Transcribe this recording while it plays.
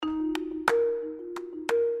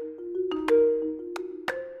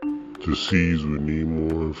The Seas with Nemo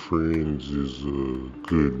and Friends is a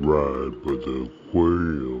good ride, but the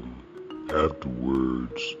aquarium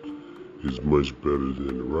afterwards is much better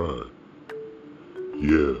than the ride.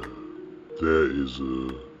 Yeah, that is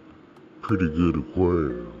a pretty good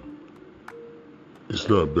aquarium. It's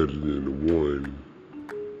not better than the one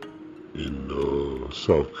in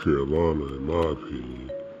South Carolina, in my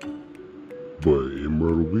opinion. But in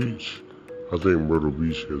Myrtle Beach, I think Myrtle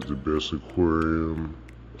Beach has the best aquarium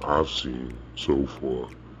I've seen so far.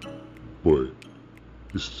 But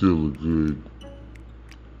it's still a good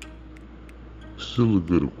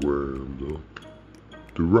aquarium though.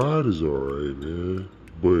 The ride is alright, man,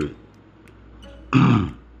 but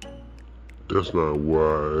that's not why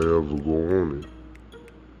I ever go on it.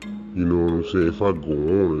 You know what I'm saying? If I go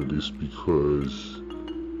on it, it's because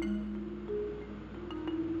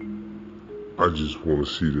I just want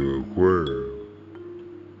to see the aquarium.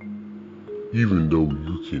 Even though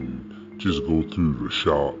you can just go through the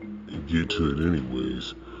shop and get to it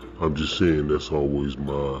anyways, I'm just saying that's always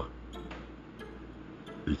my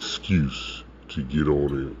excuse to get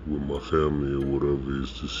on it with my family or whatever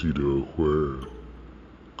is to see the aquarium.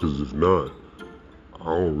 Cause if not, I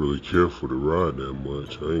don't really care for the ride that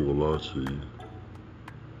much. I ain't gonna lie to you.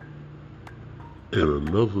 And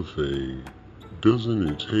another thing, doesn't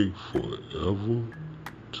it take forever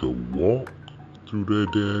to walk through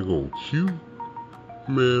that daggone queue?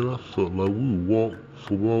 Man, I felt like we walked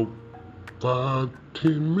for about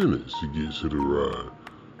 5-10 minutes to get to the ride.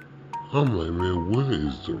 I'm like, man, where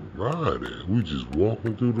is the ride at? We just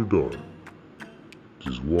walking through the dark.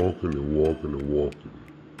 Just walking and walking and walking.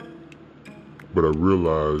 But I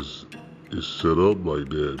realized it's set up like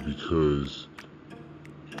that because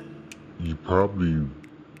you probably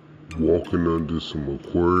walking under some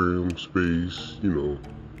aquarium space, you know.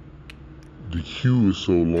 The queue is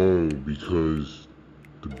so long because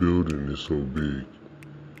the building is so big.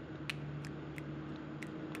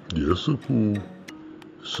 Yeah, it's a cool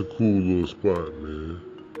little spot, man.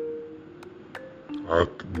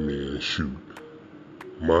 Man, shoot.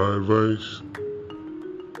 My advice,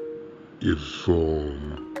 if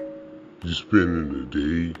you're spending a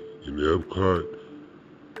day in Epcot,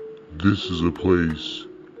 this is a place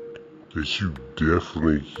that you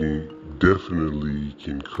definitely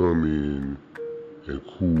can come in and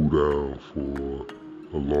cool down for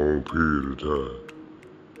a long period of time.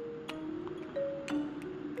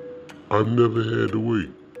 I've never had to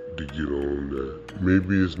wait to get on that.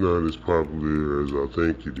 Maybe it's not as popular as I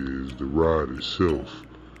think it is, the ride itself,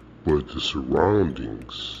 but the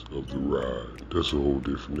surroundings of the ride, that's a whole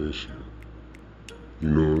different issue. You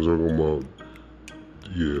know what I'm talking about?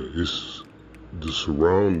 Yeah, it's the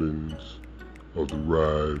surroundings of the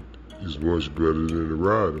ride is much better than the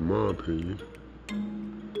ride in my opinion.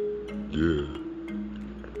 Yeah.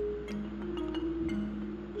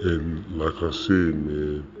 And like I said,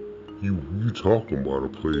 man, you talking about a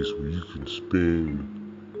place where you can spend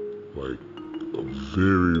like a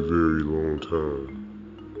very, very long time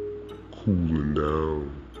cooling down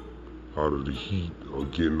out of the heat or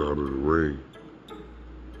getting out of the rain.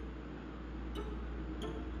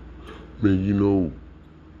 Man, you know,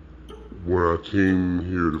 when I came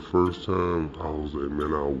here the first time, I was like,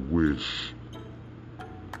 man, I wish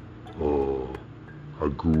I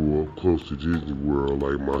grew up close to Disney World,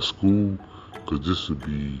 like my school, cause this would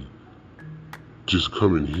be, just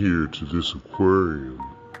coming here to this aquarium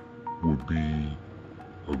would be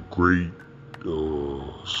a great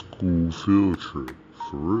school field trip,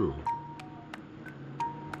 for real.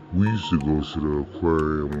 We used to go to the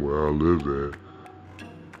aquarium where I live at,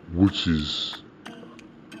 which is,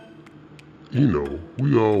 you know,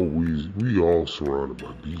 we all surrounded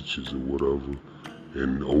by beaches or whatever,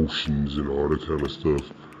 and oceans and all that kind of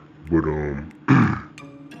stuff. But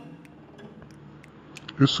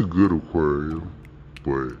it's a good aquarium,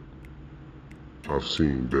 but I've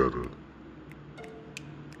seen better.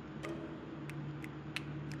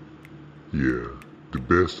 Yeah, the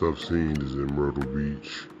best I've seen is in Myrtle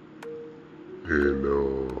Beach, and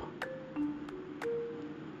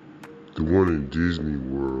the one in Disney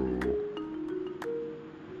World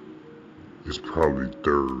is probably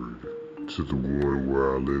third to the one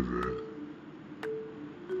where I live at.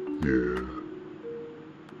 Yeah.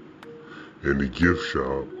 And the gift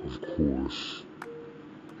shop, of course,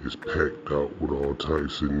 is packed out with all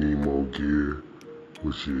types of Nemo gear,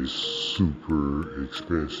 which is super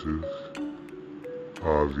expensive,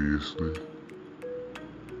 obviously.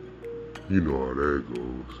 You know how that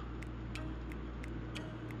goes.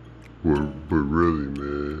 But really,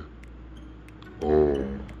 man,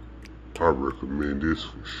 I recommend this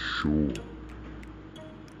for sure.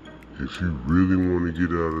 if you really want to get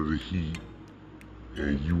out of the heat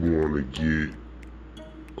and you want to get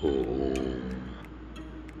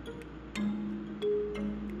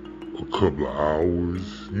a couple of hours,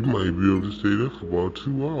 you might be able to stay there for about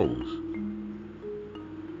 2 hours.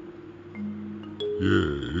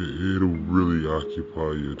 Yeah, it'll really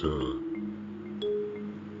occupy your time.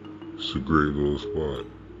 It's a great little spot.